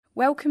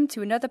Welcome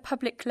to another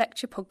public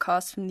lecture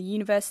podcast from the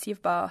University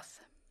of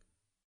Bath.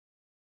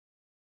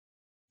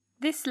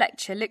 This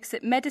lecture looks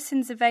at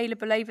medicines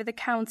available over the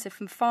counter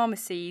from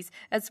pharmacies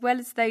as well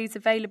as those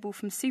available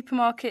from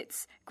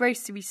supermarkets,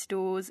 grocery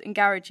stores and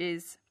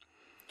garages.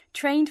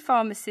 Trained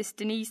pharmacist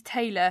Denise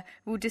Taylor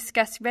will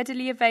discuss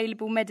readily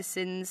available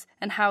medicines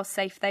and how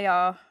safe they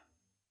are.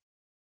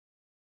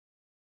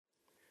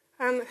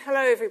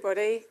 Hello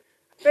everybody.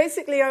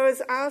 Basically I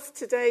was asked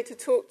today to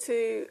talk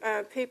to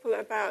people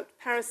about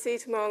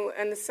paracetamol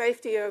and the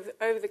safety of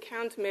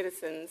over-the-counter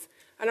medicines,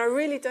 and I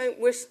really don't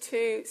wish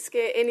to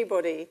scare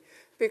anybody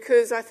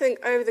because I think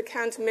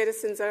over-the-counter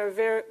medicines are a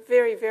very,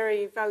 very,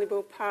 very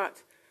valuable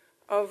part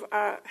of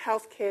our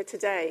healthcare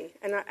today,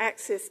 and our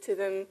access to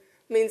them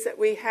means that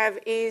we have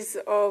ease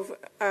of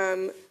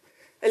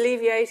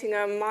alleviating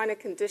our minor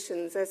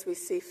conditions as we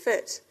see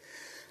fit.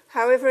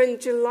 However, in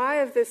July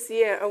of this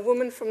year, a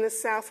woman from the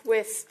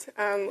southwest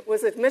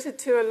was admitted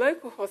to a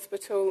local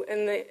hospital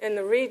in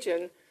the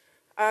region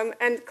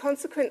and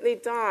consequently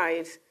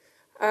died.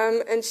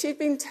 And she'd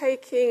been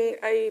taking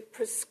a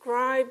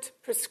prescribed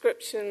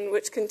prescription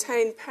which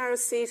contained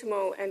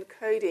paracetamol and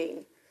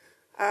codeine.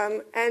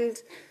 And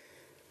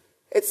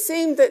it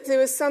seemed that there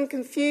was some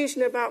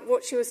confusion about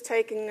what she was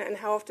taking and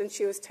how often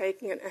she was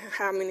taking it and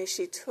how many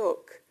she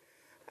took.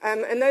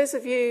 And those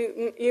of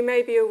you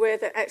may be aware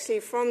that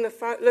actually from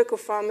the local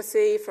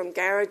pharmacy, from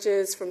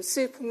garages, from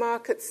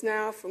supermarkets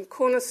now, from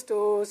corner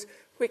stores,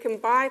 we can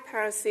buy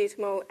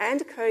paracetamol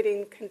and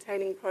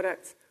codeine-containing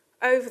products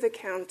over the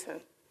counter.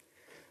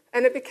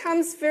 And it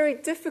becomes very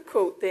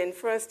difficult then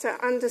for us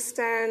to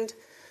understand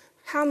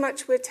how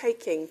much we're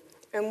taking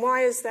and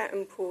why is that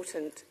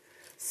important.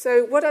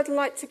 So what I'd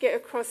like to get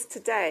across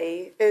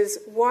today is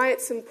why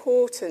it's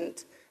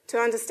important to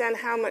understand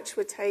how much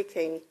we're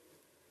taking.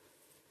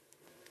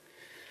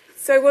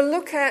 So we'll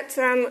look at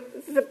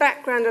the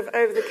background of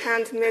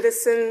over-the-counter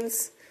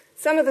medicines,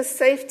 some of the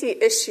safety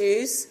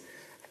issues,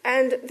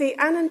 and the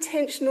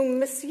unintentional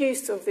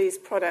misuse of these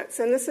products.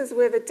 And this is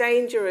where the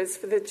danger is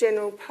for the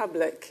general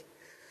public,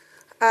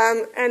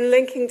 and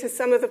linking to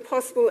some of the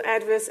possible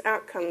adverse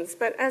outcomes.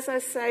 But as I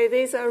say,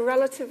 these are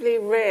relatively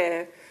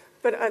rare,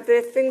 but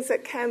they're things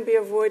that can be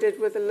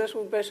avoided with a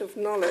little bit of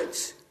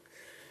knowledge.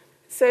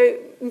 So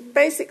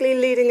basically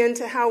leading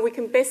into how we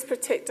can best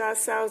protect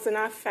ourselves and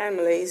our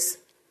families.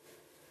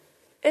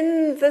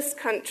 In this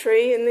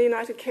country, in the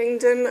United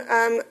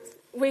Kingdom,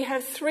 we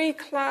have three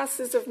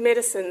classes of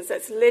medicines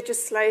that's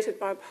legislated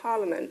by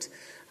Parliament.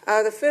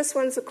 The first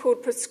ones are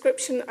called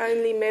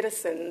prescription-only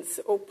medicines,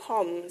 or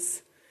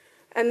POMs.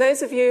 And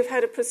those of you who've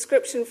had a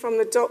prescription from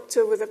the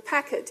doctor with a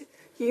packet,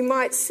 you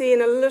might see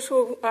in a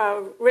little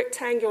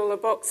rectangular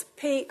box,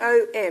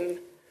 POM,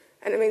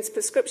 and it means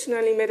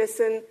prescription-only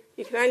medicine.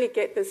 You can only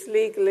get this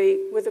legally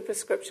with a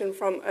prescription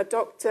from a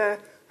doctor,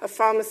 a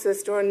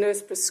pharmacist, or a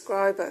nurse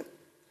prescriber.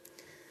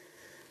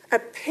 A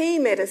P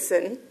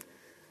medicine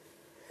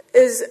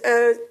is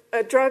a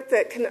drug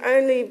that can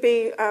only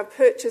be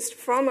purchased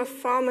from a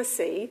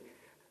pharmacy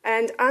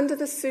and under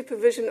the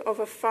supervision of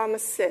a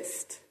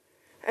pharmacist.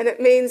 And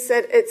it means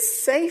that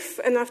it's safe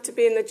enough to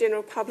be in the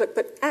general public,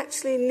 but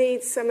actually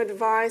needs some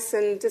advice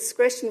and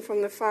discretion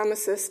from the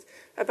pharmacist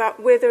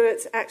about whether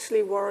it's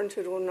actually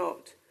warranted or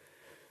not.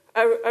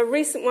 A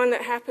recent one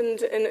that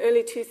happened in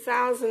early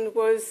 2000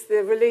 was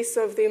the release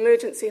of the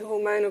emergency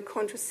hormonal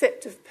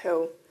contraceptive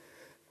pill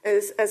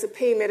as a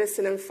P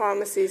medicine in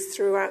pharmacies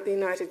throughout the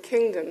United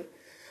Kingdom.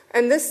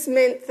 And this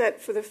meant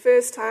that for the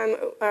first time,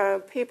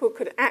 people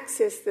could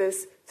access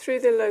this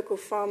through their local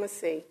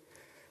pharmacy.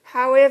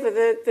 However,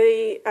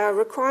 the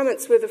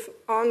requirements were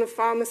on the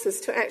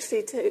pharmacist to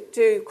actually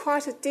do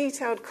quite a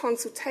detailed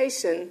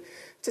consultation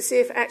to see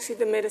if actually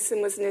the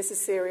medicine was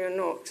necessary or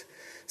not.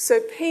 So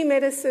P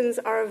medicines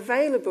are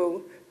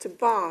available to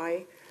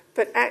buy,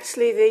 but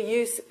actually their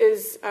use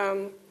is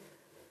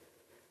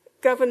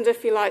governed,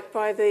 if you like,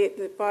 by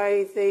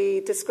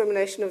the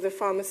discrimination of the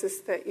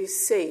pharmacist that you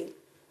see.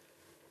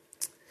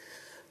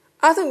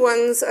 Other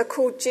ones are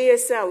called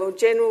GSL, or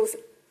general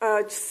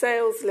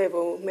sales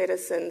level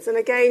medicines. And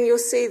again, you'll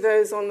see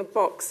those on the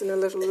box in a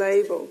little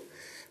label.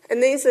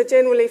 And these are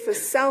generally for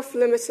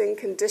self-limiting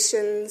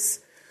conditions,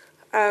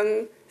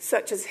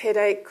 such as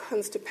headache,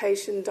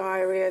 constipation,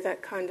 diarrhea,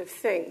 that kind of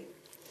thing.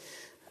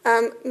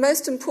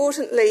 Most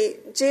importantly,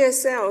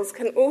 GSLs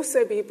can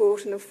also be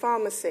bought in a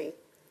pharmacy.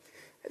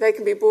 They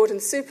can be bought in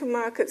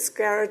supermarkets,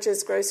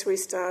 garages, grocery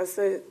stores,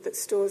 that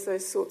stores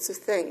those sorts of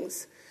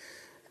things.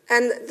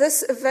 And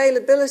this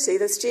availability,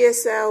 this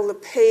GSL, the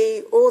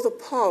P, or the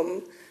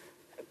POM,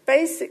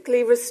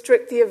 basically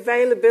restrict the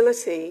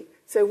availability,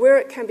 so where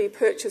it can be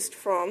purchased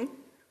from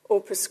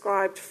or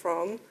prescribed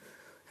from,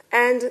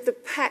 and the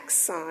pack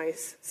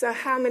size, so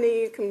how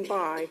many you can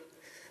buy.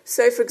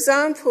 So, for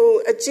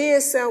example, a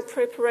GSL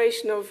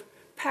preparation of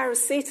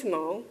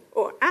paracetamol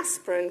or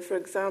aspirin, for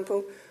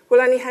example, will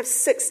only have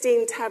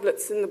 16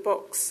 tablets in the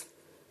box.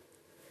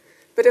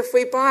 But if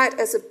we buy it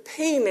as a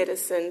P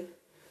medicine,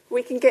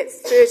 we can get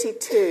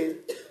 32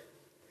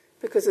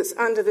 because it's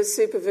under the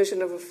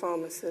supervision of a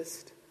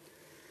pharmacist.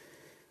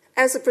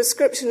 As a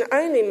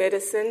prescription-only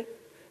medicine,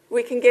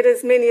 we can get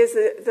as many as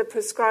the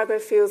prescriber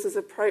feels is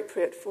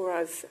appropriate for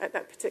us at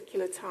that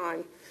particular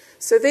time.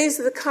 So these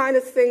are the kind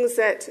of things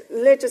that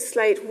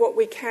legislate what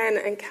we can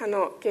and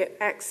cannot get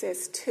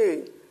access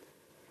to.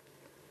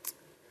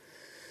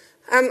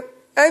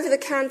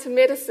 Over-the-counter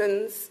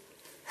medicines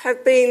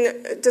have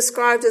been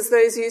described as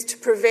those used to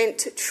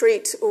prevent,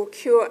 treat, or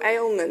cure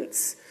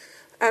ailments.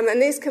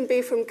 And these can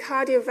be from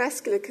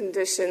cardiovascular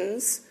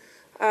conditions.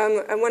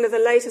 And one of the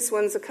latest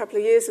ones a couple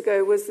of years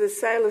ago was the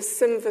sale of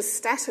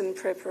simvastatin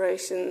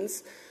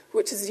preparations,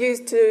 which is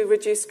used to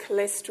reduce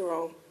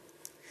cholesterol.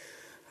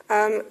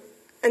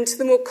 And to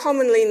the more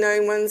commonly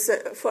known ones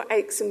for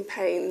aches and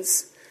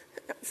pains,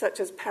 such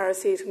as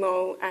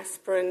paracetamol,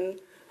 aspirin,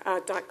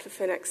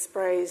 diclofenac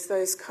sprays,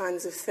 those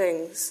kinds of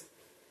things.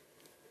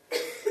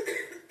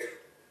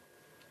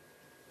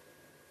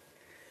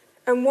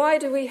 And why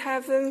do we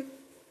have them?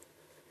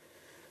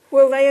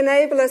 Well, they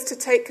enable us to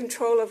take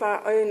control of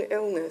our own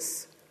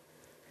illness.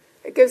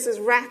 It gives us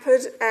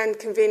rapid and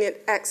convenient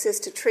access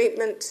to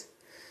treatment.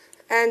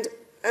 And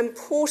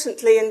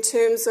importantly, in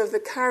terms of the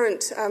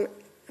current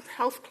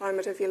health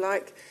climate, if you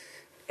like,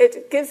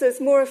 it gives us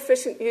more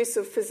efficient use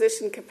of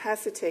physician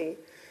capacity.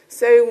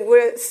 So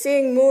we're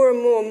seeing more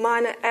and more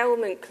minor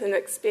ailment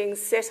clinics being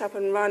set up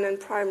and run in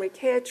primary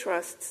care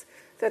trusts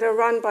that are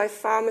run by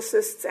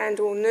pharmacists and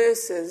or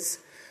nurses,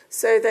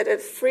 so that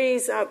it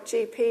frees up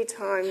GP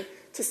time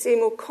to see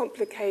more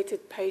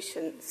complicated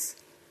patients.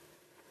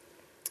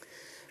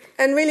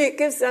 And really it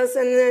gives us,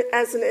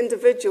 as an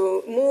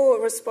individual,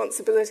 more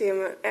responsibility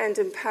and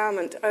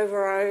empowerment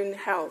over our own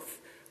health,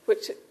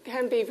 which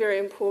can be very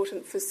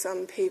important for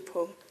some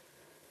people.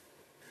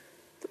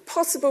 The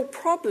possible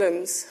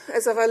problems,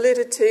 as I've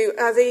alluded to,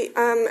 are the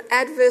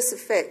adverse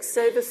effects,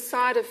 so the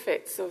side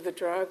effects of the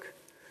drug,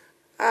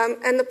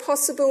 and the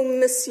possible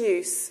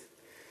misuse.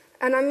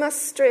 And I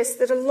must stress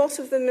that a lot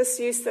of the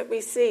misuse that we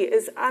see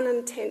is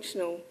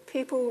unintentional.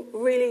 People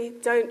really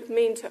don't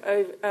mean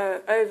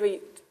to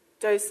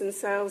overdose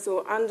themselves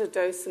or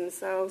underdose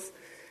themselves.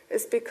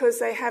 It's because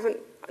they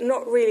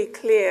not really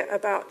clear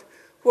about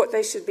what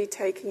they should be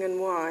taking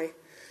and why.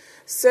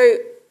 So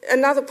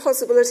another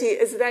possibility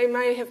is they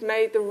may have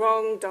made the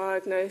wrong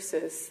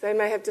diagnosis. They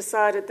may have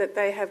decided that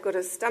they have got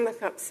a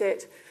stomach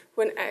upset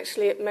when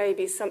actually it may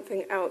be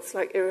something else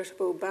like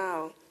irritable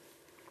bowel.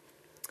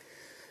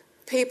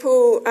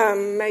 People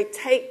may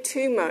take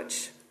too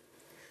much.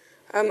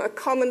 A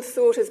common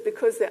thought is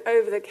because they're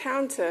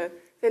over-the-counter,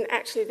 then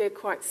actually they're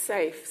quite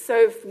safe.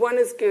 So if one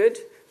is good,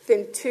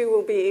 then two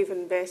will be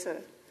even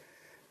better.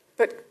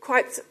 But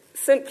quite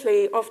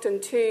simply,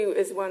 often two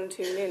is one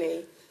too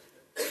many.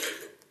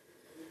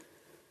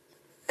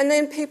 And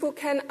then people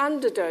can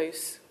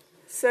underdose.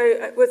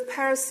 So with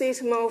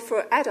paracetamol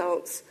for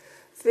adults,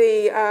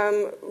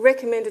 the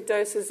recommended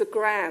dose is 1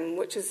 gram,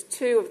 which is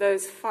 2 of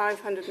those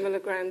 500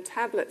 milligram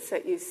tablets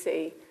that you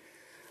see.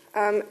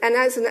 And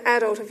as an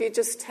adult, if you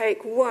just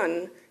take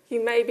 1,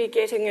 you may be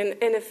getting an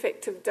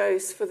ineffective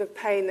dose for the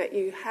pain that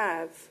you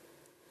have.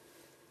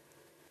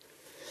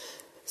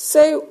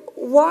 So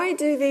why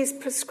do these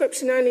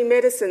prescription-only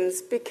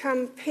medicines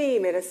become P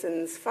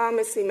medicines,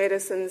 pharmacy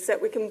medicines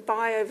that we can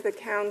buy over the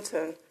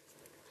counter?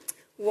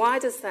 Why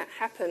does that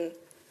happen?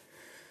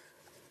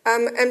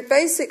 And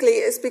basically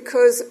it's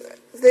because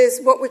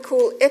there's what we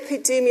call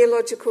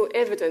epidemiological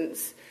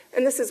evidence.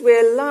 And this is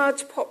where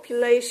large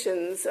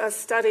populations are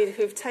studied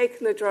who've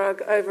taken the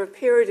drug over a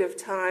period of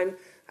time,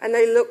 and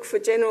they look for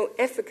general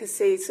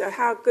efficacy, so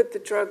how good the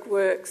drug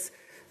works,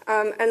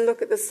 and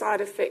look at the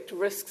side effect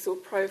risks or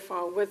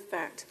profile with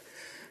that.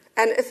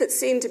 And if it's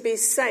seen to be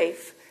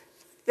safe,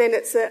 then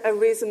it's a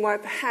reason why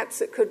perhaps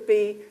it could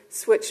be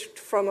switched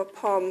from a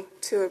POM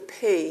to a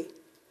P.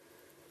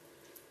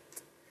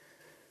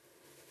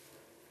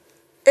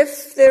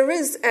 If there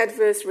is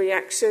adverse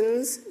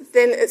reactions,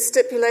 then it's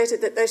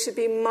stipulated that they should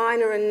be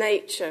minor in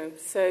nature.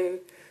 So,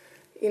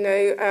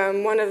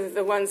 one of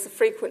the ones that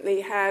frequently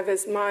have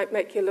is might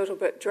make you a little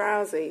bit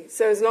drowsy.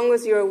 So as long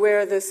as you're aware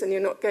of this and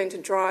you're not going to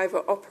drive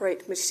or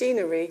operate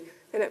machinery,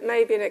 then it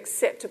may be an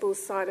acceptable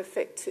side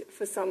effect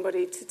for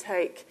somebody to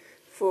take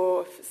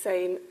for,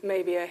 say,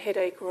 maybe a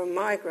headache or a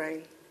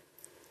migraine.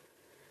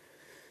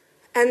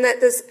 And that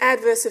this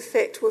adverse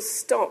effect will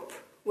stop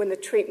when the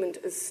treatment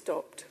is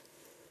stopped.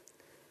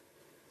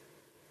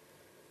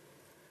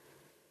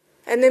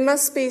 And there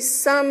must be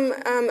some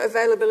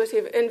availability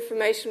of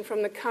information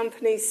from the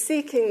company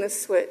seeking the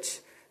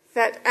switch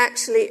that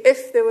actually,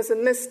 if there was a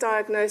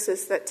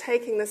misdiagnosis, that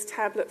taking this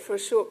tablet for a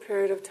short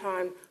period of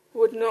time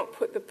would not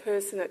put the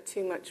person at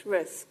too much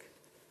risk.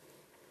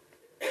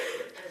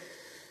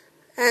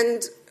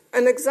 And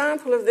an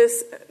example of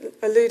this,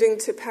 alluding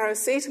to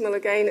paracetamol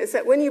again, is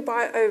that when you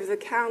buy it over the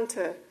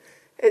counter,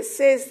 it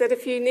says that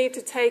if you need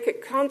to take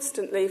it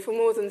constantly for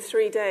more than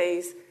 3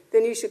 days,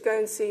 then you should go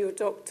and see your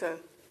doctor,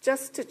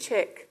 just to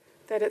check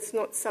that it's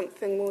not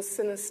something more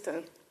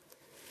sinister.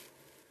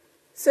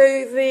 So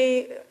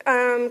the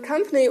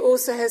company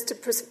also has to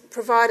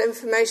provide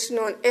information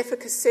on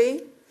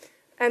efficacy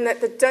and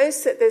that the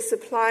dose that they're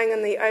supplying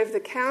in the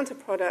over-the-counter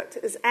product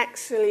is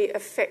actually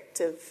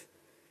effective.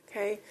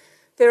 Okay?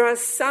 There are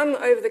some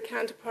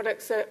over-the-counter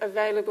products that are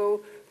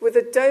available where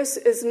the dose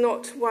is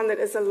not one that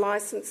is a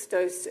licensed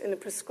dose in a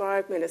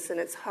prescribed medicine.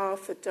 It's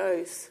half a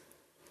dose.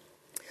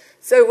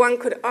 So one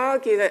could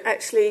argue that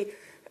actually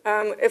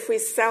if we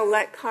sell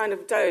that kind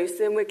of dose,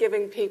 then we're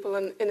giving people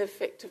an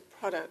ineffective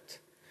product.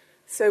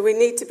 So we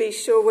need to be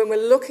sure when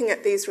we're looking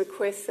at these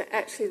requests that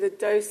actually the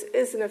dose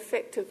is an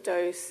effective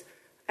dose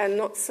and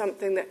not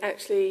something that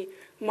actually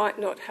might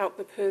not help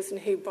the person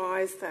who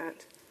buys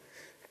that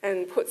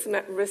and puts them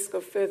at risk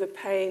of further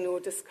pain or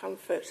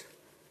discomfort.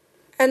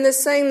 And they're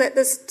saying that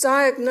this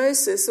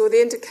diagnosis or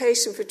the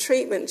indication for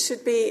treatment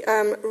should be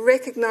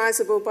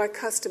recognisable by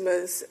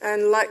customers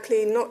and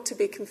likely not to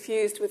be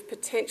confused with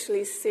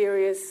potentially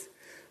serious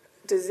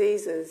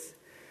diseases.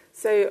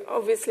 So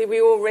obviously we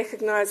all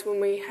recognise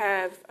when we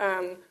have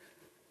an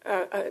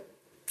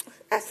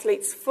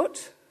athlete's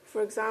foot,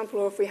 for example,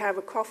 or if we have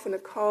a cough and a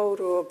cold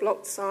or a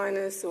blocked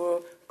sinus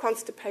or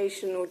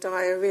constipation or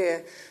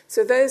diarrhoea.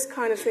 So those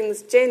kind of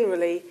things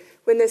generally,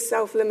 when they're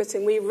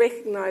self-limiting, we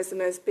recognise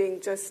them as being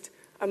just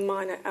a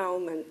minor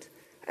ailment,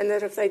 and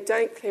that if they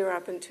don't clear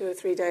up in 2 or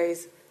 3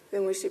 days,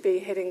 then we should be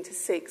heading to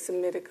seek some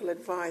medical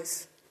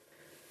advice.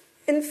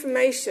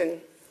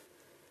 Information.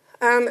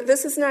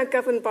 This is now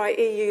governed by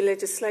EU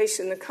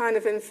legislation, the kind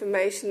of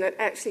information that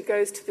actually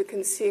goes to the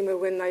consumer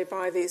when they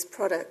buy these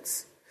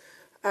products.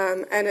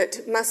 And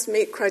it must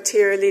meet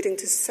criteria leading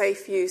to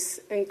safe use,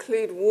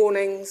 include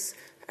warnings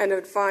and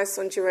advice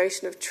on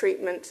duration of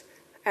treatment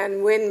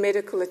and when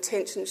medical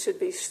attention should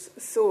be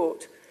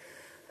sought.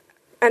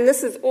 And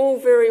this is all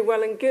very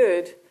well and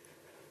good,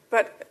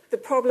 but the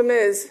problem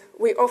is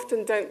we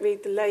often don't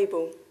read the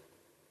label.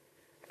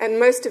 And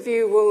most of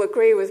you will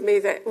agree with me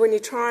that when you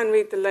try and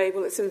read the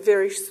label, it's in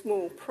very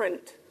small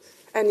print,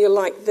 and you're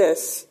like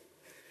this.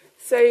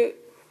 So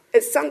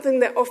it's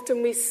something that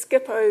often we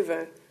skip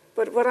over,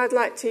 but what I'd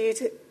like you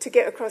to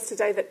get across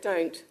today that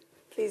don't,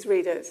 please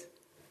read it.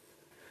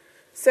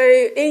 So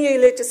EU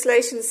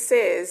legislation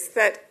says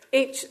that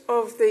each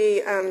of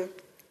the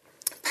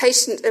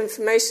patient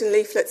information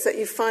leaflets that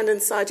you find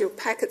inside your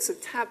packets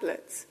of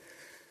tablets,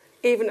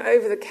 even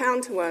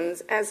over-the-counter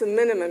ones, as a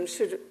minimum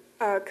should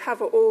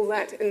cover all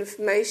that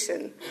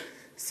information.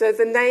 So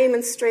the name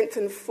and strength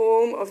and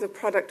form of the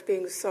product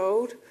being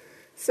sold.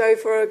 So,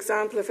 for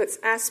example, if it's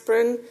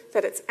aspirin,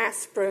 that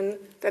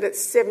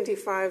it's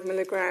 75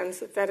 milligrams,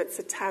 that it's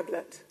a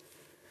tablet.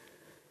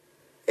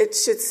 It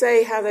should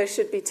say how they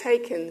should be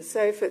taken.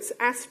 So if it's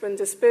aspirin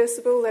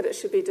dispersible, that it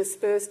should be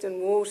dispersed in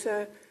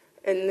water,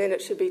 and then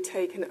it should be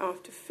taken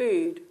after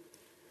food.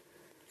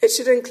 It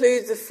should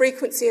include the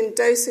frequency and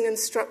dosing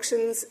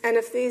instructions, and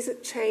if these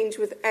change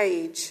with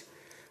age.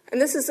 And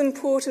this is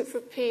important for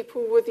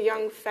people with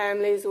young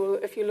families, or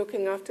if you're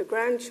looking after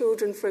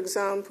grandchildren, for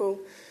example.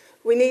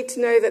 We need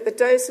to know that the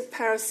dose of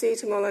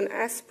paracetamol and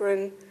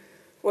aspirin,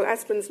 well,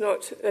 aspirin's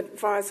not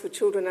advised for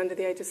children under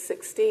the age of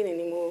 16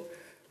 anymore,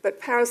 but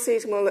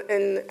paracetamol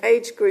in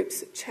age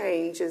groups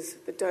changes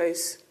the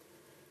dose.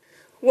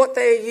 What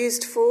they are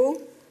used for.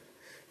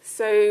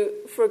 So,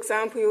 for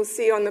example, you'll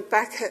see on the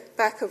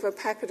back of a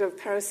packet of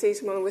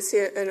paracetamol, we'll see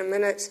it in a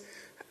minute,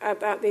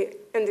 about the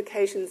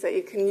indications that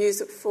you can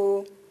use it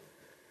for.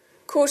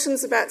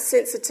 Cautions about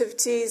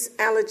sensitivities,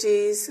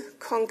 allergies,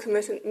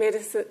 concomitant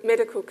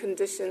medical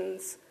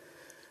conditions.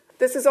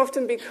 This is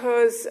often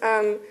because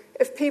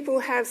if people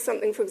have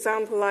something, for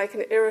example, like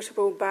an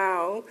irritable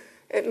bowel,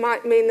 it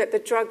might mean that the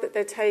drug that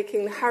they're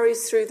taking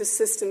hurries through the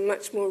system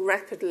much more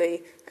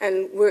rapidly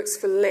and works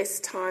for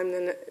less time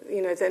than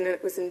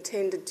it was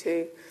intended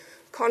to.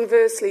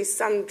 Conversely,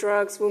 some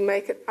drugs will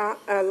make it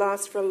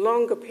last for a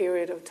longer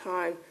period of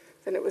time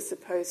than it was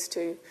supposed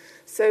to.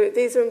 So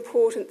these are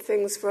important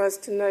things for us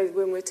to know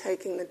when we're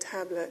taking the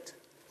tablet.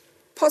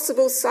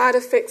 Possible side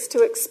effects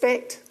to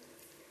expect.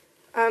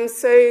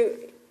 So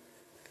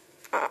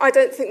I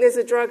don't think there's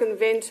a drug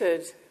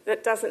invented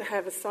that doesn't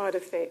have a side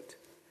effect.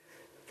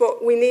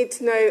 What we need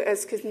to know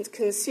as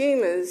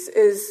consumers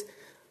is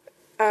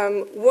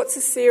what's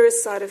a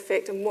serious side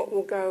effect and what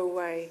will go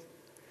away.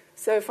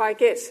 So if I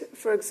get,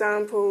 for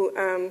example,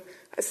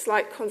 a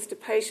slight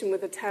constipation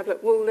with a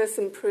tablet, will this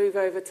improve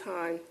over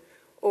time?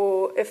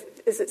 Or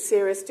is it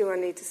serious, do I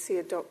need to see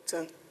a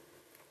doctor?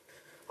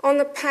 On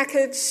the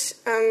package,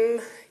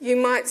 you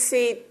might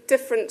see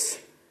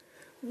different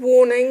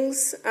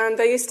warnings.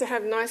 They used to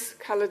have nice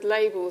coloured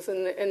labels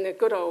in the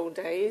good old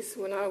days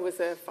when I was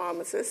a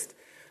pharmacist.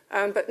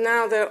 But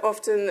now they're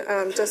often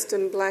just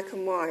in black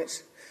and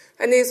white.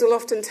 And these will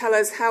often tell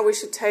us how we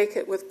should take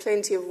it with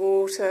plenty of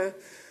water,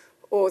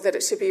 or that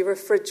it should be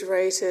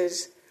refrigerated,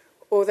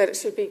 or that it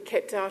should be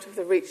kept out of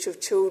the reach of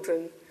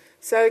children.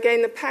 So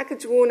again, the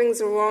package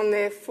warnings are on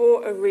there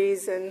for a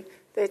reason,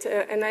 that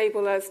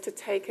enable us to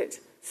take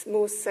it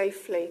more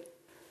safely.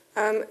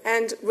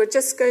 And we're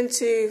just going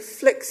to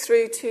flick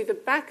through to the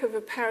back of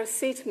a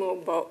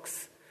paracetamol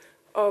box.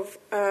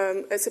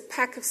 It's a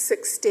pack of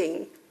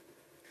 16.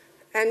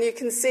 And you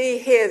can see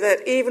here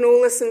that even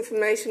all this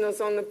information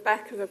is on the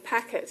back of a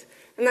packet.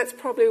 And that's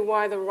probably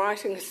why the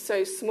writing is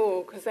so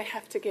small, because they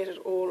have to get it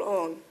all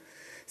on.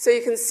 So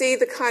you can see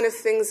the kind of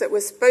things that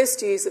we're supposed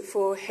to use it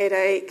for: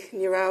 headache,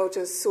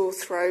 neuralgia, sore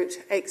throat,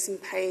 aches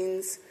and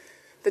pains,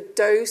 the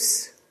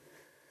dose.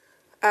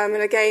 And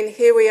again,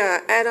 here we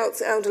are,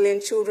 adults, elderly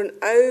and children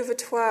over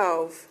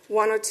 12,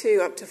 1 or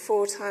 2 up to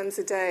 4 times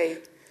a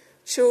day.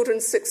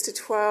 Children 6 to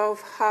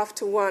 12, half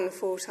to 1,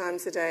 4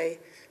 times a day.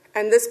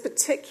 And this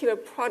particular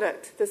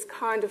product, this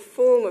kind of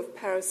form of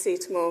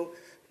paracetamol,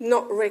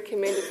 not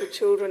recommended for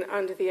children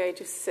under the age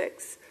of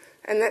 6.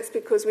 And that's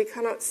because we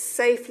cannot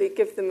safely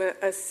give them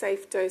a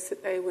safe dose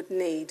that they would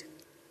need.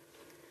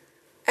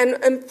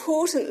 And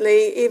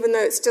importantly, even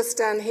though it's just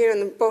down here in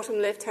the bottom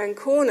left-hand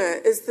corner,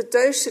 is the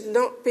dose should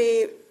not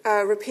be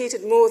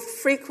repeated more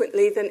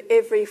frequently than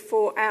every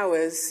 4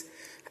 hours,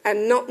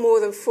 and not more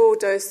than 4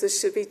 doses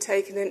should be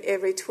taken in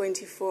every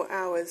 24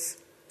 hours.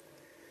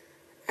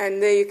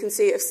 And there you can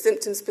see, if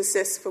symptoms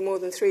persist for more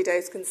than 3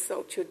 days,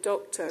 consult your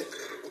doctor.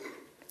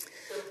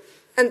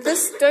 And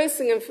this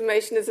dosing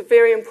information is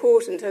very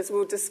important, as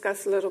we'll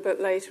discuss a little bit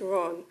later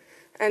on.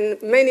 And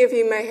many of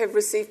you may have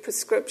received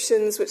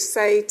prescriptions which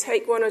say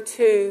take 1 or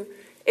 2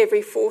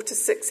 every 4 to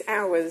 6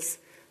 hours.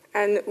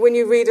 And when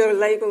you read a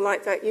label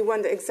like that, you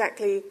wonder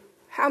exactly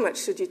how much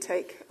should you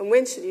take and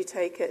when should you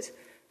take it,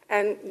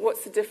 and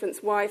what's the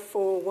difference, why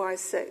 4, why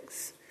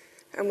 6?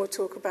 And we'll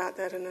talk about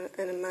that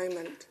in a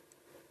moment.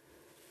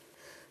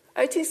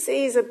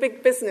 OTC is a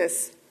big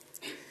business.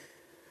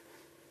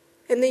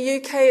 In the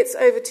UK, it's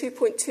over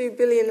 £2.2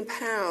 billion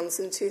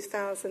in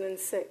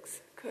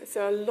 2006.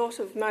 So a lot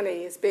of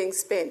money is being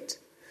spent.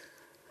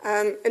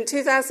 In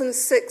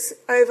 2006,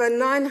 over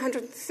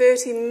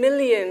 930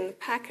 million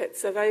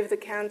packets of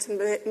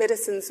over-the-counter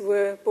medicines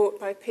were bought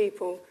by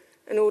people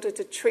in order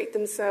to treat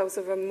themselves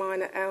of a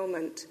minor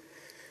ailment,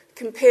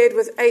 compared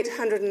with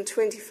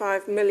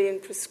 825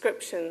 million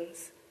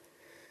prescriptions.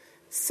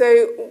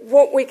 So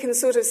what we can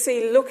sort of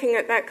see looking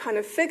at that kind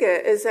of figure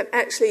is that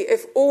actually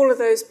if all of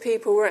those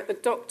people were at the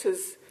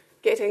doctor's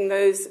getting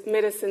those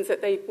medicines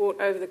that they bought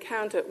over the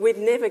counter, we'd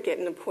never get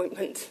an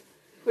appointment.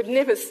 We'd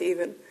never see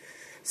them.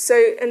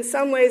 So in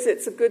some ways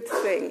it's a good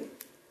thing.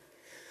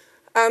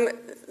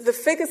 The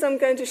figures I'm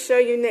going to show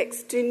you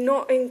next do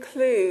not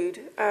include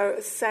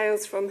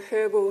sales from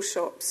herbal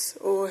shops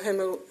or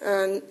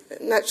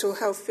natural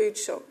health food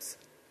shops.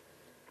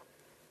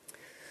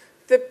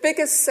 The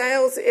biggest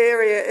sales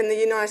area in the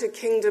United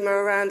Kingdom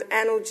are around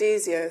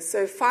analgesia,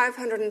 so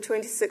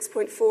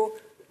 £526.4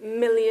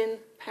 million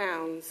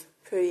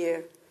per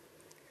year.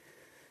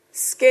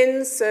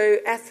 Skin, so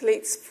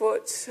athlete's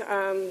foot,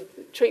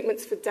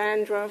 treatments for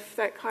dandruff,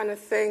 that kind of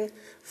thing,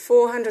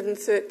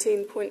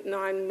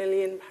 £413.9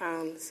 million.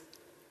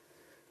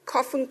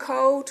 Cough and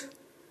cold,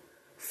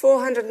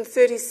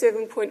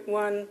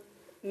 £437.1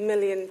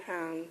 million.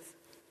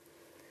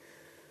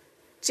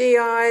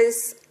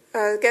 GIs,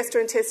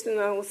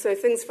 gastrointestinal, so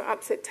things for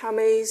upset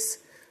tummies,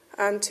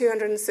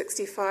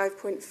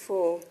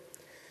 265.4.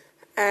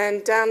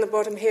 And down the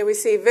bottom here we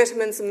see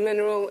vitamins and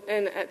mineral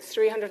in at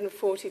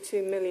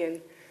 342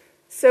 million.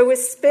 So we're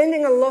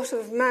spending a lot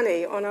of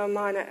money on our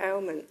minor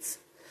ailments.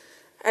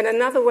 And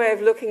another way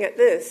of looking at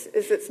this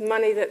is it's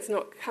money that's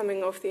not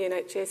coming off the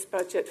NHS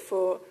budget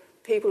for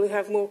people who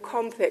have more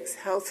complex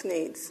health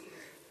needs.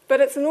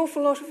 But it's an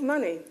awful lot of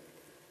money.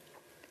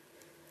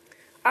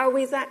 Are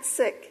we that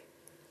sick?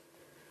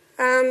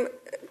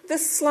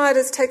 This slide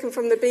is taken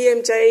from the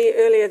BMJ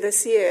earlier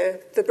this year,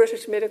 the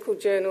British Medical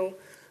Journal,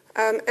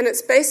 and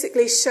it's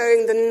basically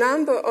showing the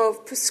number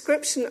of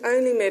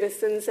prescription-only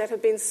medicines that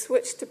have been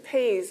switched to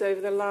Ps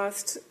over the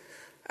last,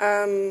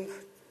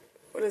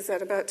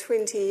 about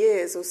 20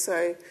 years or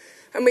so.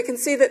 And we can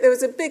see that there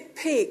was a big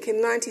peak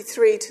in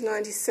 93 to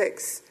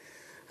 96,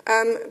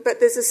 but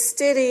there's a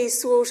steady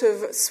sort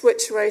of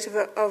switch rate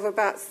of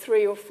about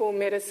 3 or 4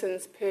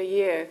 medicines per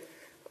year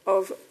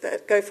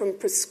that go from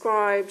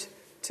prescribed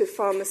to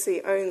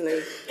pharmacy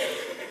only.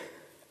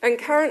 And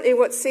currently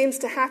what seems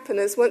to happen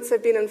is once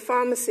they've been in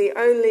pharmacy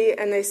only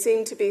and they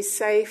seem to be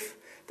safe,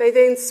 they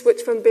then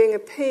switch from being a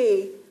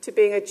P to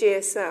being a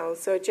GSL,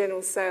 so a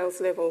general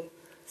sales level.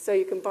 So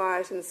you can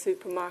buy it in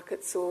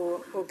supermarkets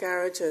or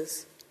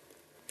garages.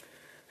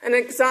 An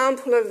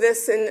example of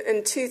this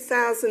in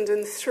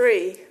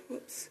 2003,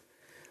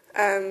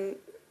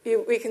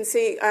 we can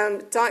see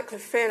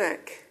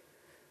diclofenac.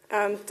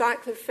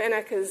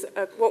 Diclofenac is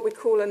what we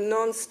call a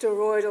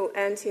non-steroidal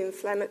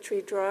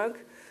anti-inflammatory drug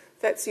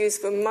that's used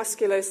for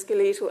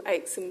musculoskeletal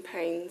aches and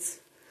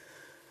pains.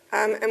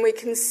 And we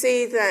can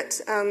see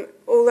that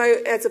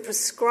although as a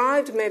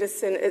prescribed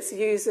medicine it's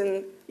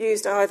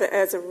used either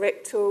as a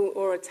rectal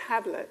or a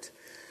tablet,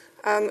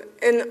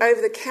 in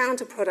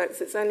over-the-counter products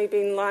it's only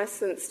been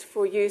licensed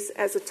for use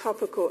as a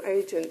topical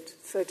agent,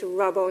 so to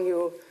rub on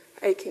your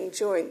aching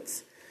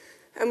joints.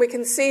 And we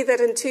can see that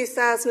in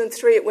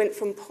 2003 it went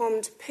from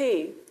POM to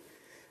P.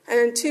 And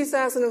in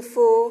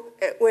 2004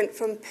 it went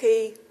from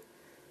P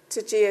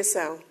to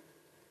GSL.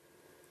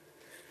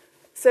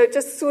 So it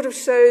just sort of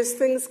shows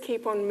things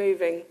keep on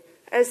moving.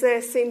 As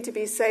they seem to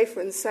be safer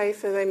and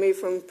safer, they move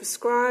from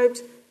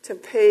prescribed to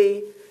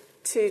P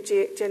to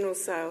general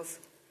sales.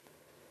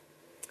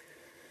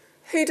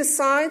 Who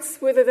decides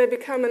whether they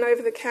become an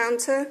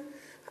over-the-counter?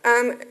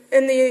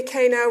 In the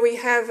UK now we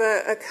have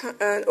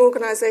an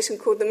organisation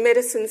called the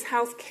Medicines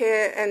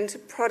Healthcare and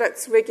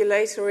Products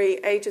Regulatory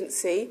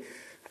Agency,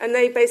 and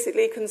they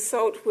basically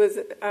consult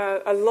with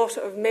a lot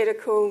of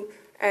medical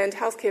and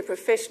healthcare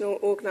professional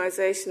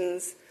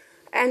organisations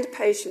and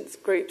patients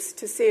groups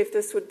to see if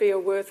this would be a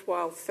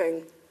worthwhile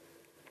thing.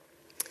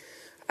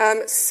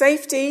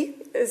 Safety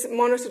is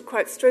monitored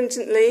quite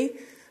stringently.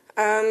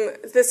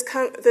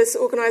 This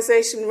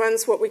organisation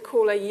runs what we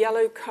call a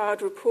yellow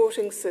card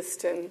reporting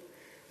system.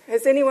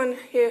 Has anyone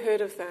here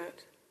heard of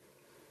that?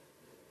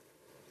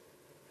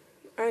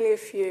 Only a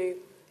few.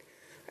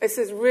 This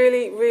is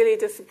really, really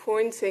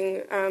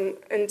disappointing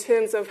in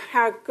terms of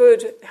how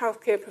good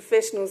healthcare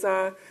professionals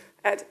are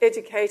at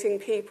educating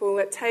people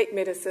that take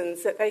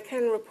medicines, that they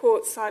can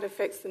report side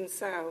effects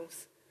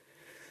themselves.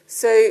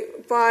 So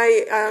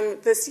by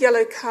this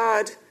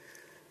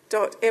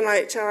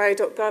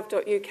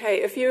yellowcard.mhra.gov.uk,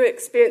 if you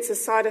experience a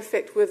side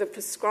effect with a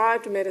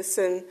prescribed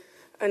medicine,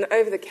 an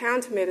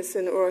over-the-counter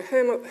medicine or a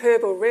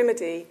herbal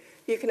remedy,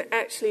 you can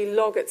actually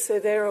log it so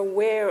they're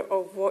aware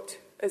of what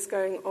is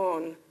going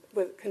on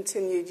with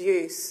continued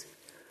use.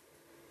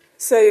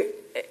 So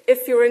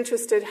if you're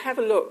interested, have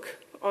a look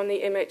on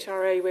the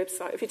MHRA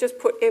website. If you just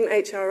put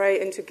MHRA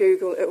into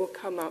Google, it will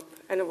come up,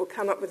 and it will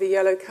come up with the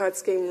yellow card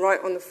scheme right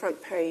on the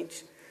front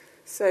page.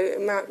 So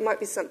it might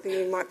be something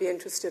you might be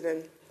interested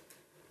in.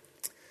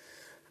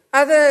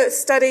 Other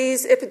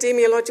studies,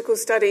 epidemiological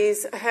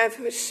studies,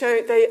 have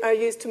shown they are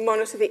used to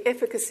monitor the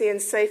efficacy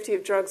and safety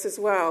of drugs as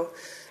well.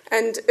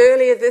 And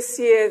earlier this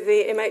year,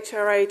 the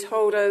MHRA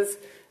told us,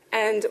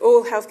 and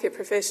all healthcare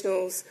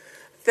professionals,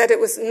 that it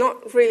was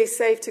not really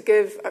safe to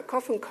give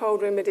cough and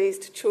cold remedies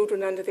to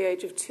children under the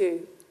age of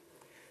 2.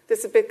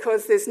 This is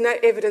because there's no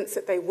evidence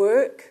that they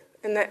work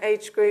in that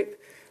age group,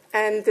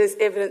 and there's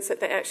evidence that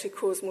they actually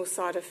cause more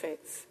side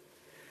effects.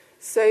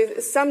 So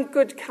some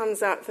good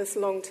comes out of this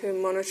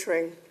long-term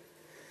monitoring.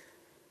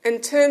 In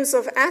terms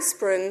of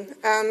aspirin,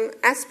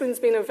 aspirin's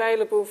been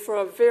available for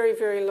a very,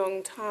 very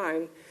long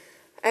time.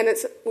 And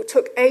it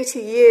took 80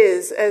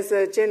 years as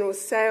a general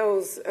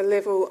sales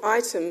level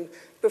item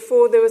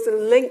before there was a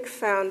link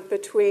found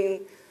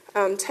between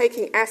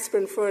taking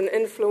aspirin for an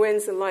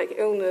influenza-like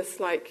illness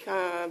like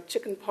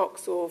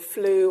chickenpox or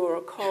flu or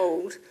a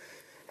cold,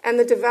 and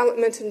the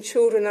development in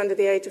children under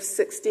the age of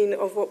 16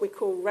 of what we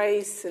call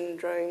Ray's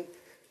syndrome,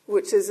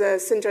 which is a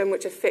syndrome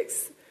which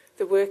affects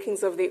the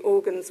workings of the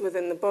organs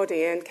within the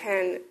body and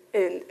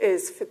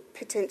is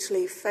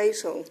potentially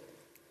fatal.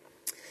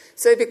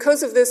 So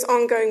because of this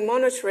ongoing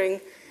monitoring,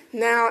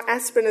 now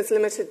aspirin is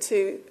limited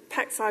to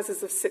pack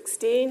sizes of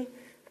 16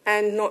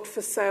 and not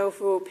for sale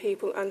for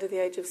people under the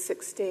age of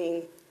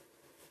 16.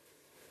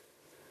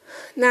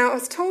 Now, I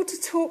was told to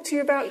talk to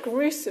you about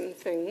gruesome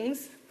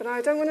things, but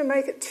I don't want to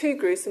make it too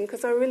gruesome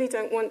because I really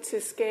don't want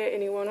to scare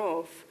anyone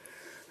off.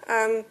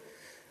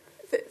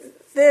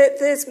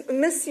 There's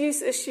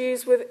misuse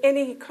issues with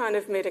any kind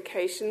of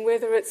medication,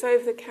 whether it's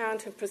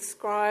over-the-counter,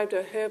 prescribed,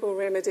 or herbal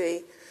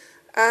remedy.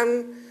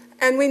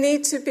 And we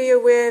need to be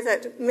aware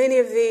that many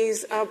of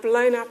these are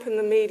blown up in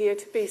the media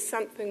to be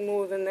something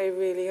more than they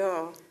really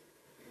are.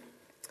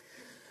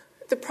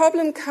 The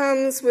problem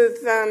comes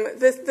with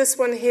this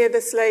one here,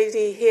 this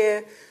lady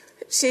here.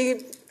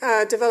 She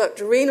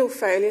developed renal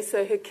failure,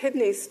 so her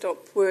kidneys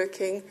stopped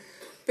working,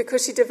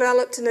 because she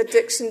developed an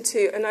addiction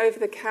to an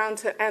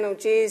over-the-counter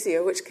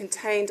analgesia which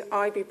contained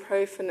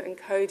ibuprofen and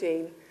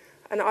codeine.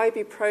 And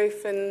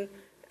ibuprofen,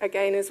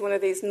 again, is one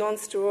of these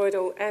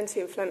non-steroidal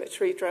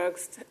anti-inflammatory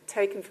drugs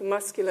taken for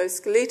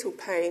musculoskeletal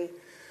pain,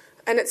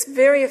 and it's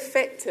very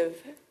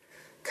effective.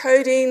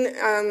 Codeine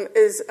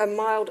is a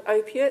mild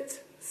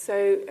opiate,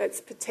 so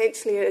it's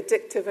potentially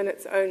addictive in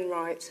its own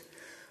right.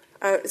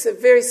 It's a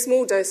very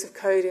small dose of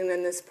codeine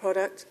in this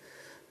product,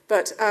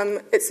 but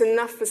it's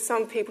enough for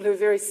some people who are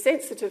very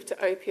sensitive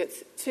to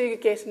opiates to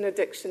get an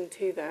addiction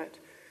to that.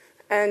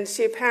 And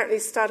she apparently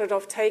started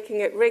off taking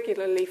it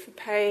regularly for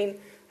pain,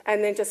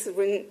 and then just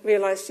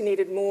realised she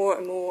needed more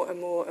and more and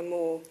more and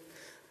more.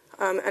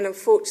 And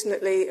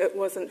unfortunately, it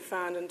wasn't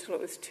found until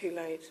it was too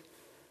late.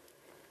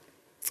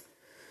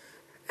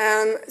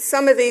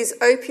 Some of these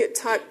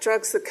opiate-type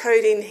drugs, the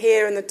codeine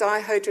here and the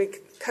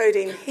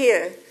dihydrocodeine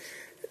here,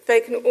 they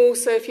can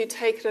also, if you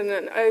take it in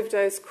an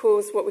overdose,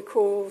 cause what we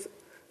call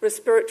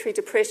respiratory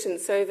depression.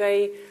 So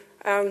they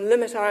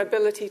limit our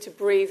ability to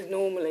breathe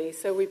normally,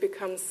 so we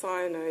become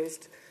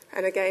cyanosed.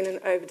 And again, an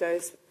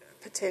overdose,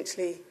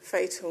 potentially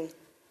fatal.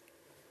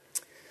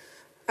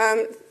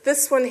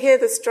 This one here,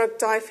 this drug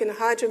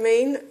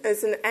diphenhydramine,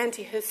 is an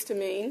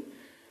antihistamine.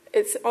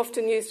 It's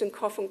often used in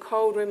cough and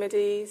cold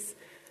remedies.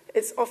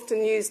 It's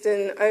often used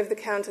in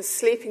over-the-counter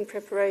sleeping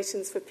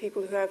preparations for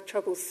people who have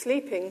trouble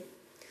sleeping.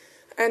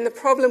 And the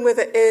problem with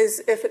it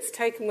is, if it's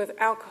taken with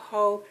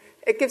alcohol,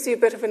 it gives you a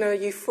bit of an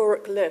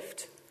euphoric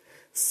lift.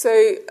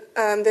 So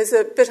there's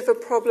a bit of a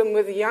problem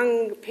with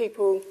young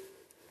people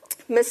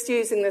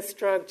misusing this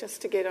drug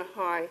just to get a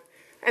high.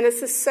 And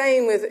it's the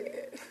same with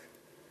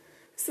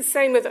It's the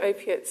same with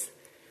opiates.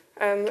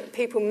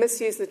 People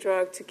misuse the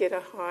drug to get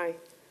a high.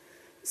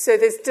 So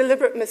there's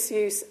deliberate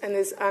misuse and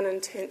there's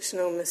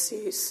unintentional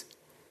misuse.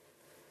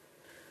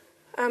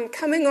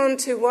 Coming on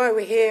to why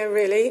we're here,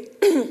 really,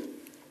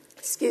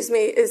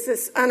 is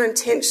this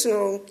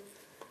unintentional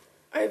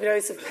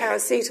overdose of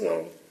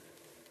paracetamol.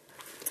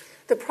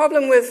 The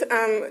problem with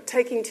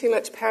taking too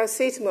much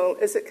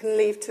paracetamol is it can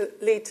lead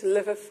to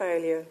liver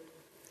failure.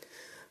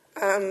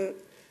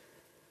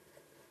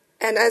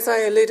 And as I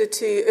alluded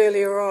to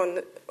earlier on,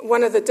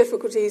 one of the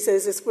difficulties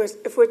is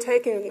if we're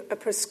taking a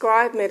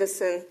prescribed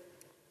medicine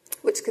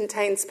which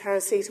contains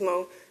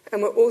paracetamol,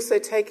 and we're also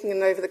taking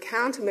an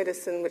over-the-counter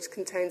medicine which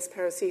contains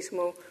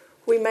paracetamol,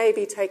 we may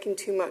be taking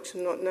too much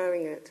and not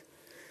knowing it.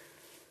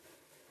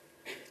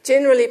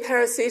 Generally,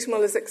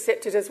 paracetamol is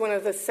accepted as one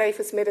of the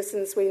safest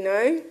medicines we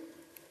know.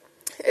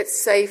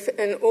 It's safe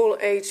in all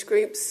age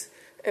groups,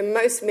 in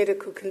most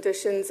medical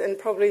conditions, and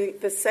probably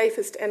the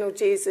safest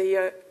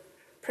analgesia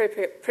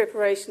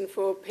preparation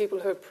for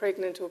people who are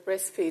pregnant or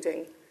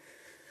breastfeeding.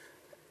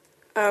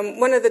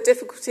 One of the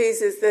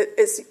difficulties is that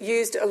it's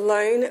used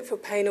alone for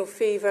pain or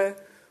fever,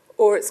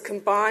 or it's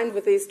combined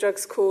with these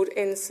drugs called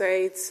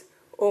NSAIDs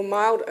or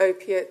mild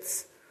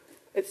opiates.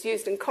 It's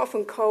used in cough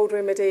and cold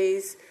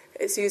remedies,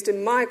 it's used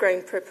in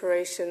migraine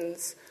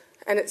preparations,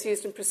 and it's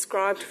used in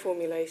prescribed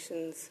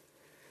formulations.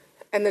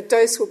 And the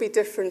dose will be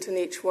different in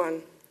each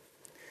one.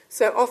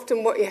 So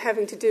often what you're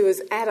having to do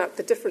is add up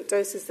the different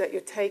doses that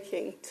you're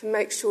taking to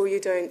make sure you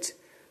don't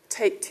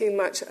take too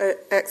much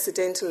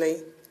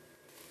accidentally.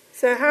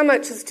 So how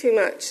much is too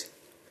much?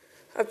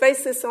 I've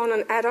based this on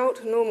an adult,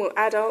 a normal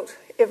adult,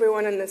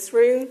 everyone in this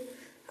room.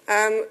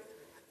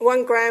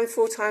 1 gram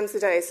 4 times a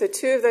day. So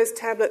 2 of those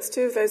tablets,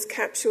 2 of those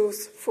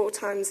capsules 4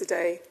 times a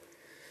day.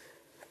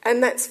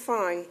 And that's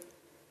fine.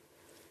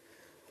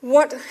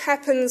 What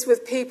happens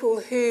with people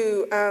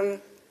who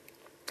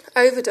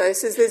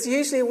overdose is there's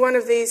usually one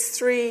of these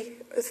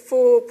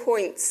 4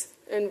 points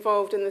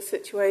involved in the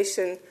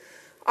situation.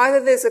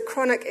 Either there's a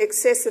chronic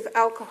excessive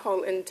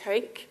alcohol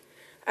intake,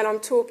 and I'm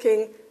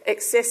talking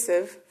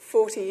excessive,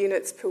 40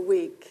 units per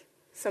week,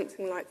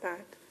 something like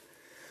that.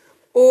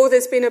 Or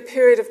there's been a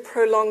period of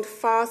prolonged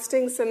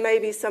fasting, so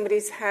maybe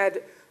somebody's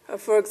had,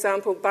 for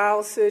example,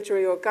 bowel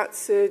surgery or gut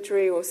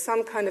surgery or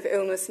some kind of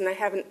illness and they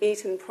haven't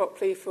eaten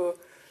properly for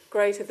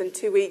greater than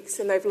 2 weeks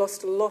and they've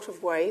lost a lot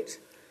of weight.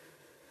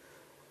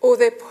 Or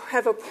they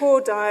have a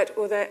poor diet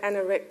or they're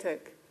anorectic.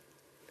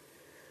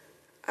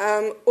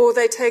 Or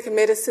they take a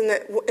medicine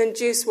that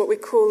induces what we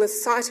call the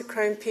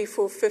cytochrome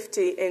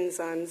P450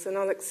 enzymes, and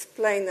I'll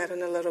explain that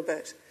in a little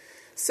bit.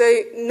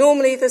 So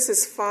normally this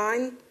is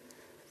fine.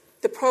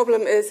 The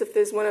problem is if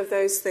there's one of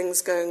those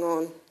things going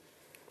on.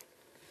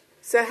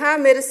 So how are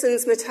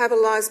medicines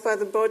metabolized by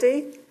the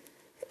body?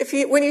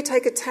 When you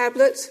take a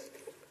tablet,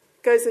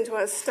 it goes into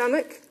our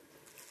stomach,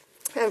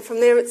 and from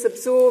there it's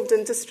absorbed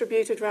and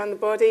distributed around the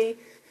body,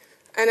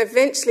 and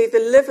eventually the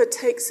liver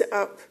takes it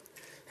up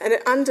and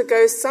it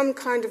undergoes some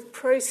kind of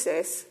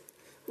process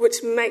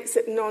which makes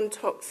it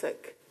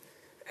non-toxic.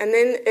 And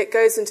then it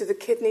goes into the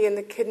kidney, and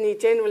the kidney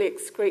generally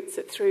excretes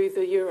it through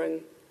the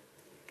urine.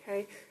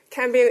 Okay? It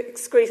can be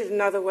excreted in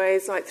other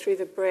ways, like through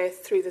the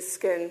breath, through the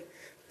skin,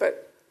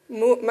 but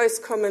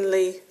most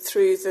commonly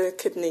through the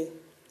kidney.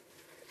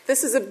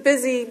 This is a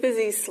busy,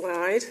 busy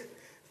slide,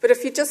 but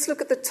if you just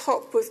look at the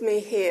top with me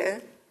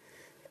here,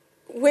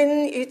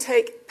 when you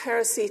take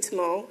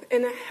paracetamol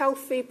in a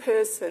healthy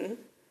person,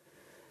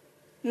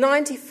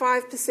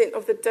 95%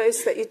 of the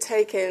dose that you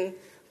take in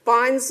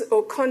binds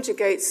or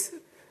conjugates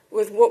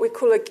with what we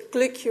call a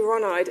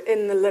glucuronide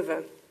in the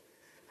liver.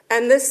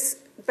 And this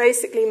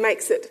basically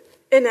makes it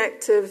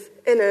inactive,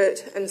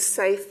 inert, and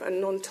safe and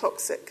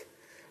non-toxic.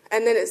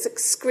 And then it's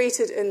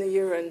excreted in the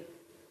urine.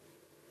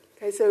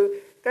 Okay, so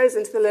it goes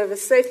into the liver,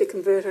 safely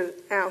converted,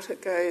 out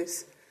it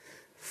goes.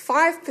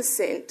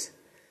 5%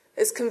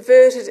 is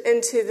converted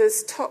into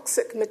this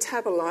toxic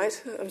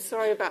metabolite. I'm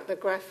sorry about the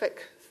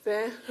graphic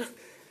there.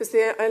 It was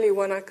the only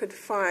one I could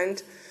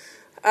find.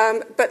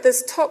 But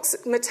this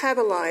toxic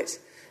metabolite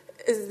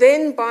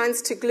then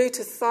binds to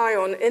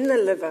glutathione in the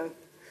liver,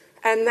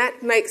 and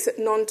that makes it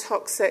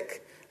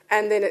non-toxic,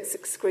 and then it's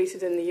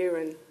excreted in the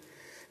urine.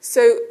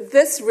 So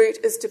this route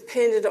is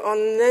dependent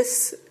on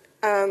this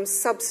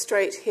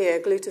substrate here,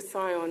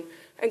 glutathione.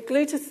 And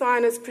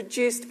glutathione is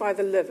produced by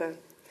the liver,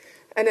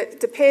 and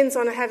it depends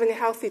on having a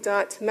healthy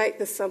diet to make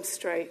the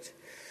substrate.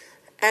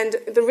 And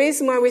the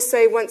reason why we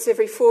say once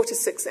every 4 to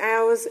 6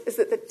 hours is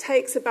that it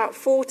takes about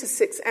 4 to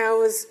 6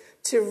 hours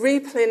to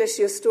replenish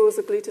your stores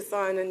of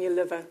glutathione in your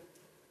liver.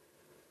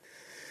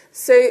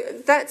 So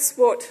that's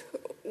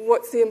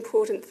what's the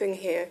important thing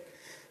here.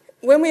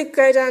 When we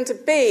go down to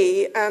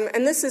B,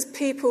 and this is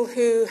people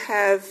who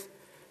have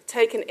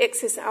taken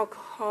excess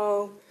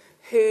alcohol,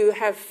 who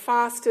have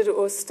fasted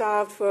or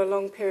starved for a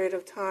long period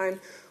of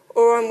time,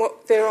 or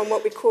they're on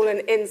what we call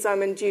an enzyme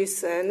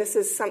inducer, and this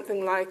is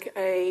something like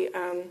a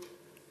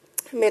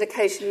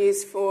medication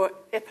used for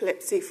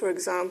epilepsy, for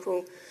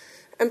example.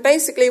 And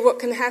basically what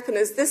can happen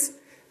is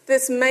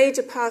this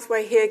major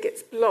pathway here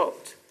gets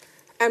blocked,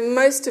 And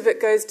most of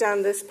it goes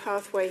down this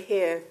pathway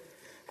here.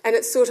 And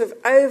it sort of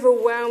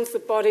overwhelms the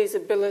body's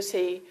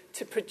ability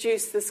to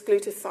produce this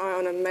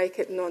glutathione and make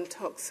it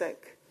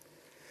non-toxic.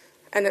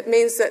 And it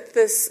means that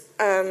this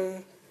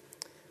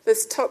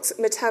toxic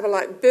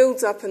metabolite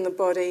builds up in the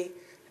body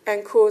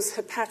and causes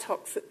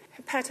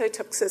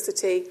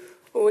hepatotoxicity,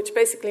 or which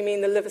basically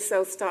means the liver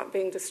cells start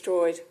being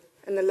destroyed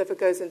and the liver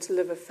goes into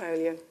liver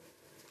failure.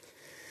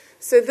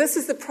 So this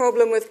is the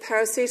problem with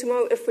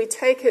paracetamol. If we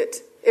take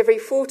it every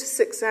 4 to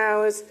 6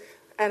 hours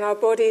and our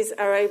bodies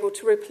are able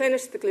to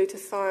replenish the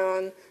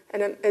glutathione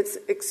and it's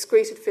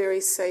excreted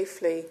very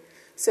safely.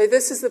 So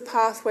this is the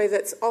pathway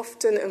that's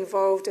often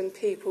involved in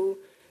people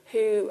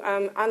who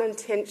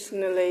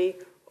unintentionally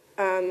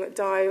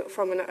die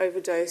from an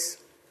overdose.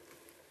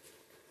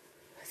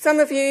 Some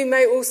of you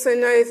may also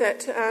know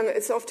that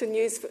it's often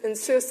used in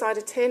suicide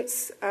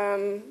attempts,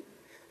 and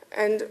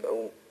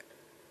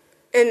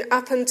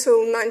up until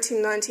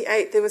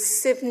 1998 there were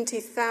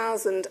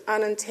 70,000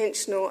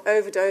 unintentional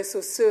overdose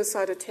or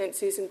suicide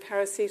attempts using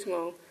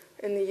paracetamol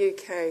in the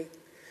UK.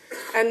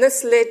 And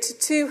this led to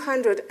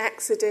 200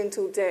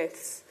 accidental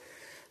deaths.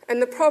 And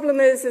the problem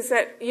is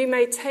that you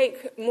may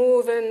take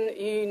more than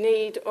you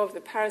need of the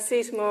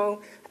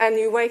paracetamol and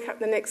you wake up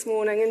the next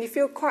morning and you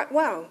feel quite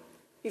well.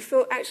 You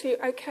feel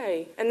actually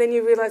okay. And then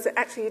you realise that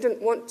actually you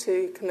didn't want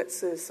to commit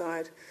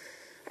suicide.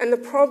 And the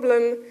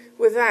problem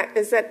with that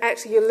is that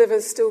actually your liver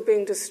is still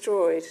being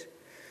destroyed.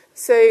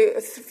 So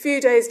a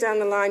few days down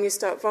the line you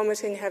start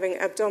vomiting, having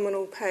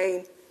abdominal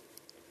pain,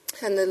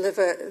 and the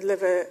liver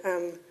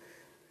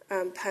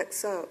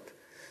packs up.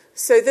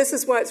 So this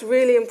is why it's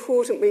really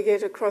important we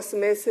get across the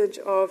message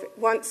of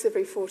once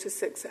every 4 to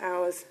 6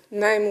 hours,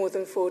 no more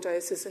than 4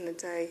 doses in a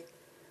day.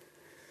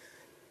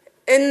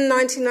 In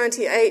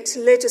 1998,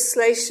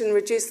 legislation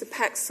reduced the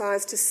pack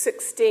size to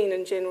 16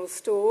 in general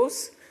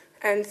stores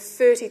and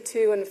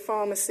 32 in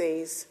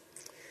pharmacies.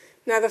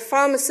 Now, the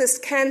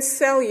pharmacist can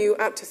sell you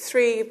up to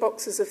 3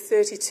 boxes of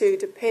 32,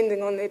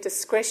 depending on their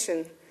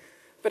discretion.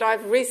 But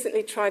I've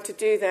recently tried to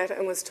do that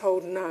and was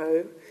told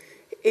no,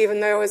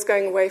 even though I was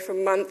going away for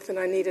a month and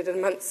I needed a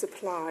month's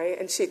supply,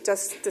 and she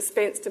just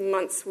dispensed a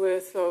month's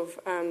worth of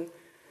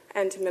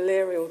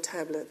anti-malarial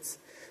tablets.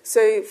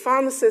 So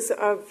pharmacists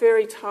are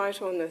very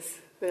tight on this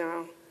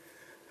now.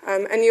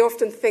 And you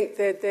often think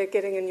that they're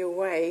getting in your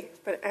way,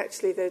 but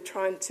actually they're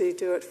trying to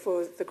do it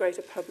for the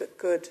greater public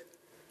good.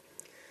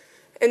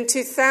 In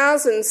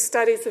 2000,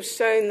 studies have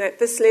shown that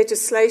this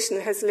legislation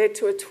has led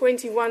to a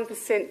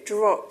 21%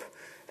 drop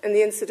in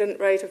the incident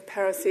rate of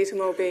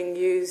paracetamol being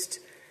used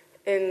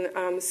in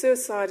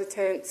suicide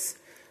attempts,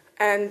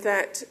 and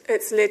that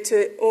it's led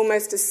to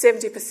almost a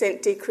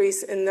 70%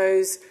 decrease in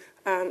those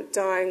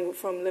dying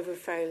from liver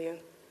failure.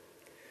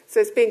 So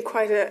it's been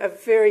quite a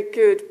very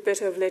good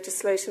bit of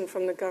legislation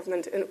from the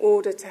government in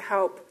order to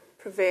help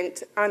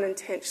prevent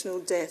unintentional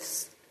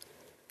deaths.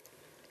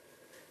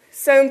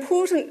 So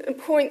important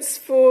points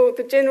for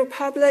the general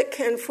public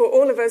and for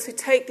all of us who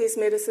take these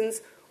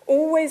medicines: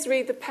 always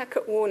read the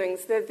packet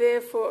warnings. They're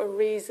there for a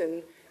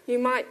reason. You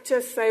might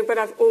just say, but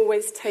I've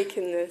always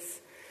taken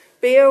this.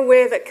 Be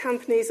aware that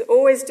companies are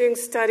always doing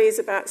studies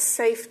about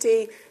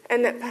safety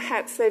and that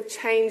perhaps they've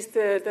changed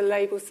the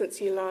label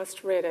since you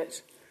last read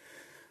it.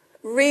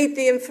 Read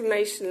the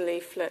information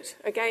leaflet,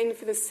 again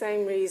for the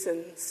same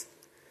reasons.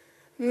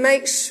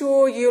 Make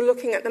sure you're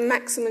looking at the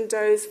maximum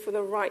dose for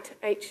the right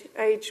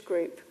age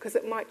group, because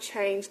it might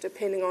change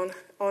depending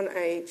on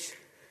age.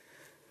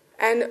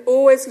 And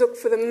always look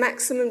for the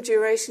maximum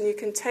duration you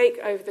can take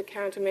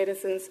over-the-counter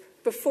medicines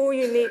before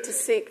you need to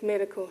seek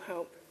medical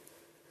help.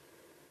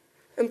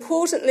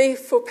 Importantly,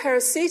 for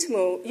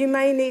paracetamol, you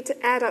may need to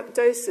add up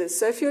doses.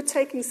 So if you're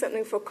taking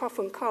something for cough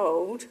and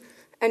cold,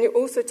 and you're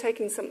also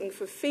taking something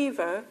for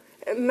fever,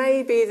 it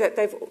may be that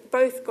they've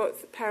both got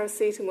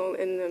paracetamol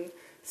in them.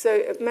 So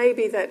it may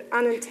be that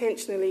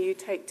unintentionally you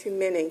take too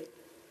many.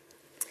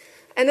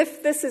 And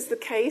if this is the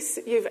case,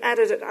 you've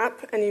added it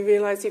up and you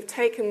realise you've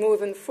taken more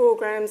than 4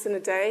 grams in a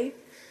day,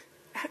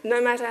 no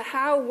matter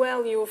how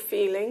well you're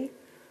feeling,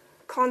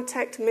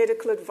 contact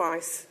medical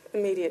advice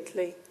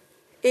immediately,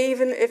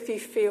 even if you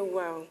feel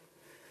well.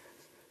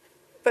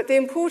 But the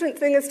important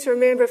thing is to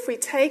remember, if we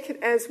take it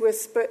as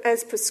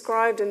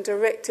prescribed and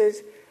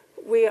directed,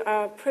 we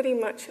are pretty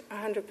much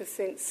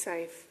 100%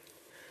 safe.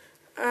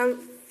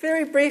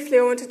 Very briefly,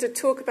 I wanted to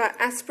talk about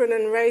aspirin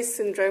and Reye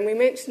syndrome. We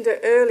mentioned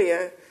it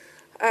earlier,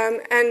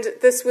 and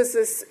this was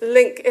this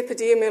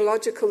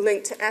epidemiological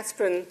link to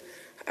aspirin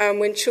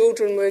when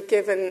children were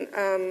given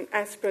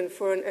aspirin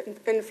for an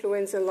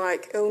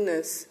influenza-like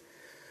illness.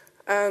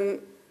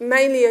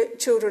 Mainly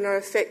children are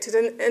affected,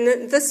 and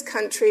in this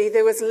country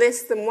there was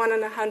less than 1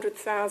 in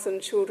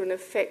 100,000 children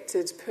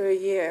affected per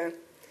year.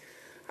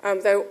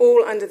 They were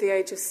all under the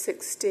age of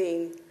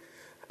 16.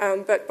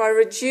 But by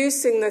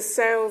reducing the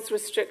sales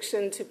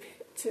restriction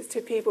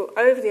to people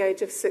over the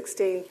age of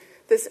 16,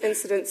 this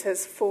incidence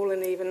has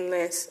fallen even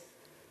less.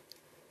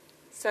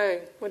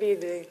 So, what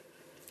do?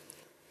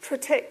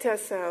 Protect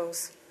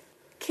ourselves.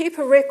 Keep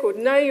a record.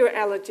 Know your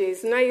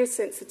allergies. Know your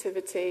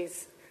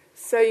sensitivities.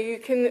 So you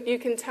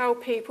can tell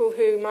people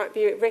who might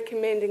be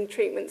recommending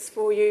treatments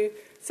for you.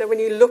 So when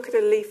you look at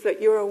a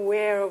leaflet, you're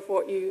aware of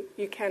what you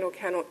can or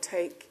cannot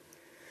take.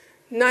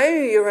 Know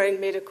your own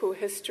medical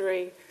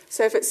history.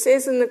 So if it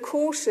says in the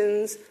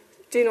cautions,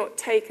 do not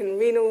take in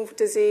renal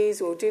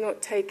disease or do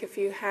not take if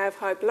you have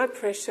high blood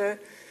pressure,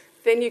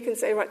 then you can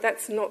say, right,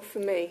 that's not for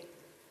me.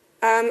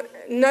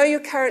 Know your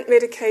current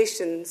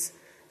medications.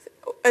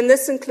 And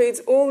this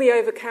includes all the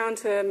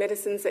over-counter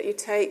medicines that you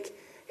take,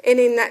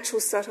 any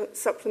natural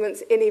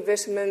supplements, any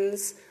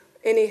vitamins,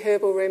 any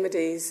herbal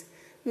remedies.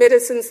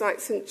 Medicines like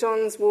St.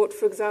 John's wort,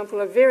 for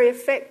example, are very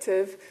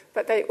effective,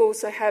 but they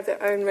also have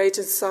their own range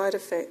of side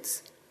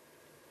effects.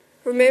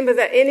 Remember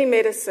that any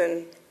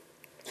medicine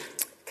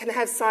can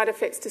have side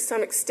effects to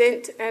some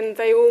extent, and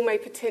they all may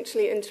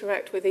potentially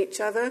interact with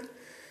each other.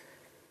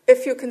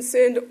 If you're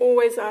concerned,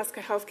 always ask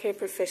a healthcare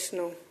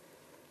professional.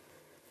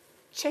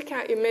 Check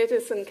out your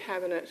medicine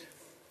cabinet.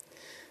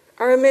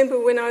 I remember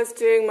when I was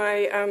doing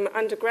my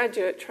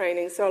undergraduate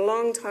training, so a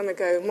long time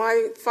ago,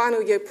 my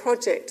final year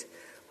project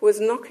was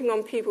knocking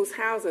on people's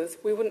houses.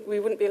 We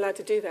wouldn't be allowed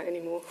to do that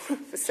anymore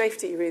for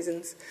safety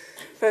reasons.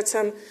 But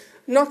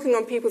knocking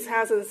on people's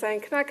houses and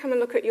saying, can I come and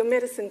look at your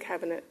medicine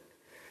cabinet?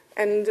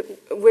 And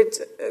we'd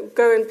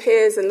go in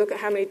pairs and look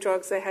at how many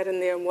drugs they had in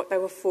there and what they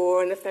were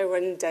for and if they were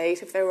in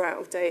date, if they were out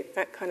of date,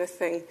 that kind of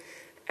thing.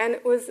 And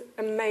it was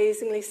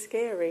amazingly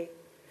scary.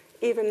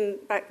 Even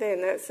back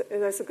then,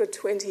 that's a good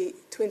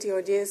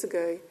 20-odd years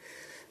ago.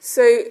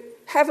 So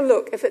have a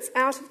look. If it's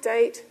out of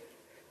date,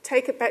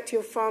 take it back to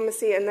your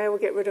pharmacy and they will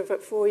get rid of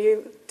it for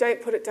you.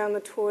 Don't put it down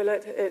the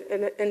toilet.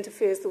 It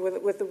interferes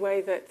with the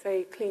way that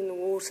they clean the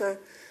water.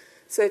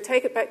 So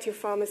take it back to your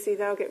pharmacy.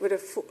 They'll get rid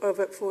of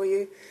it for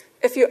you.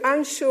 If you're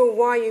unsure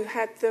why you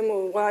had them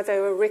or why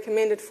they were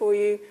recommended for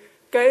you,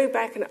 go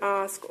back and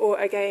ask or,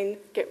 again,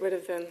 get rid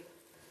of them.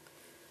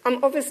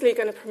 I'm obviously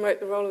going to promote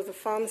the role of the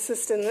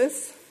pharmacist in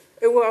this.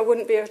 Well, I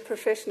wouldn't be a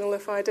professional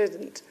if I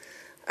didn't.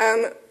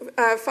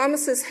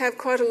 Pharmacists have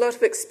quite a lot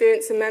of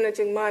experience in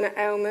managing minor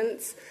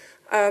ailments.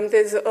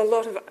 There's a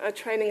lot of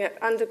training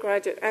at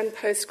undergraduate and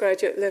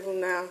postgraduate level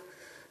now.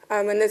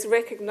 And there's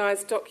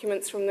recognised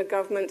documents from the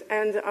government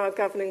and our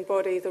governing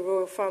body, the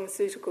Royal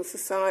Pharmaceutical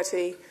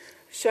Society,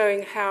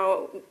 showing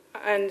how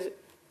and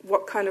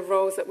what kind of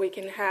roles that we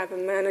can have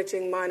in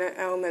managing minor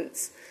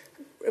ailments,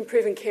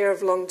 improving care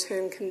of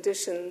long-term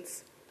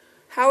conditions.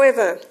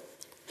 However,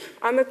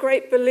 I'm a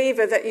great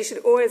believer that you should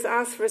always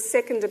ask for a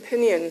second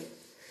opinion.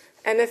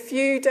 And if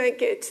you don't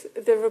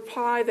get the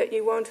reply that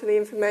you want or the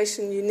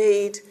information you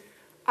need,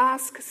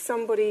 ask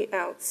somebody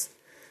else.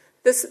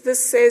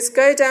 This says,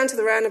 go down to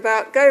the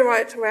roundabout, go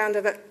right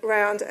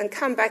around and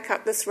come back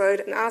up this road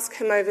and ask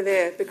him over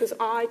there, because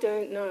I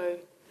don't know.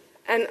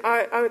 And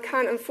I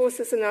can't enforce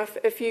this enough.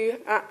 If you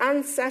are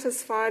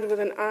unsatisfied with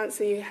an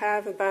answer you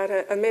have about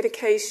a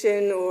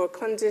medication or a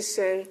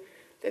condition,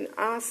 then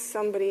ask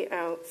somebody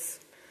else.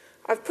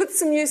 I've put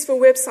some useful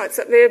websites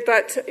up there,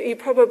 but you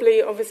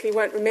probably obviously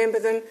won't remember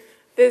them.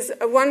 There's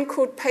one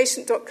called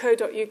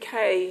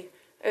patient.co.uk.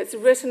 It's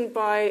written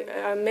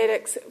by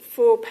medics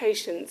for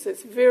patients.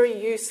 It's very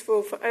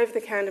useful for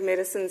over-the-counter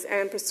medicines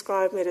and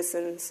prescribed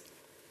medicines.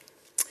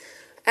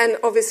 And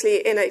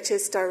obviously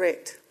NHS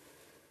Direct.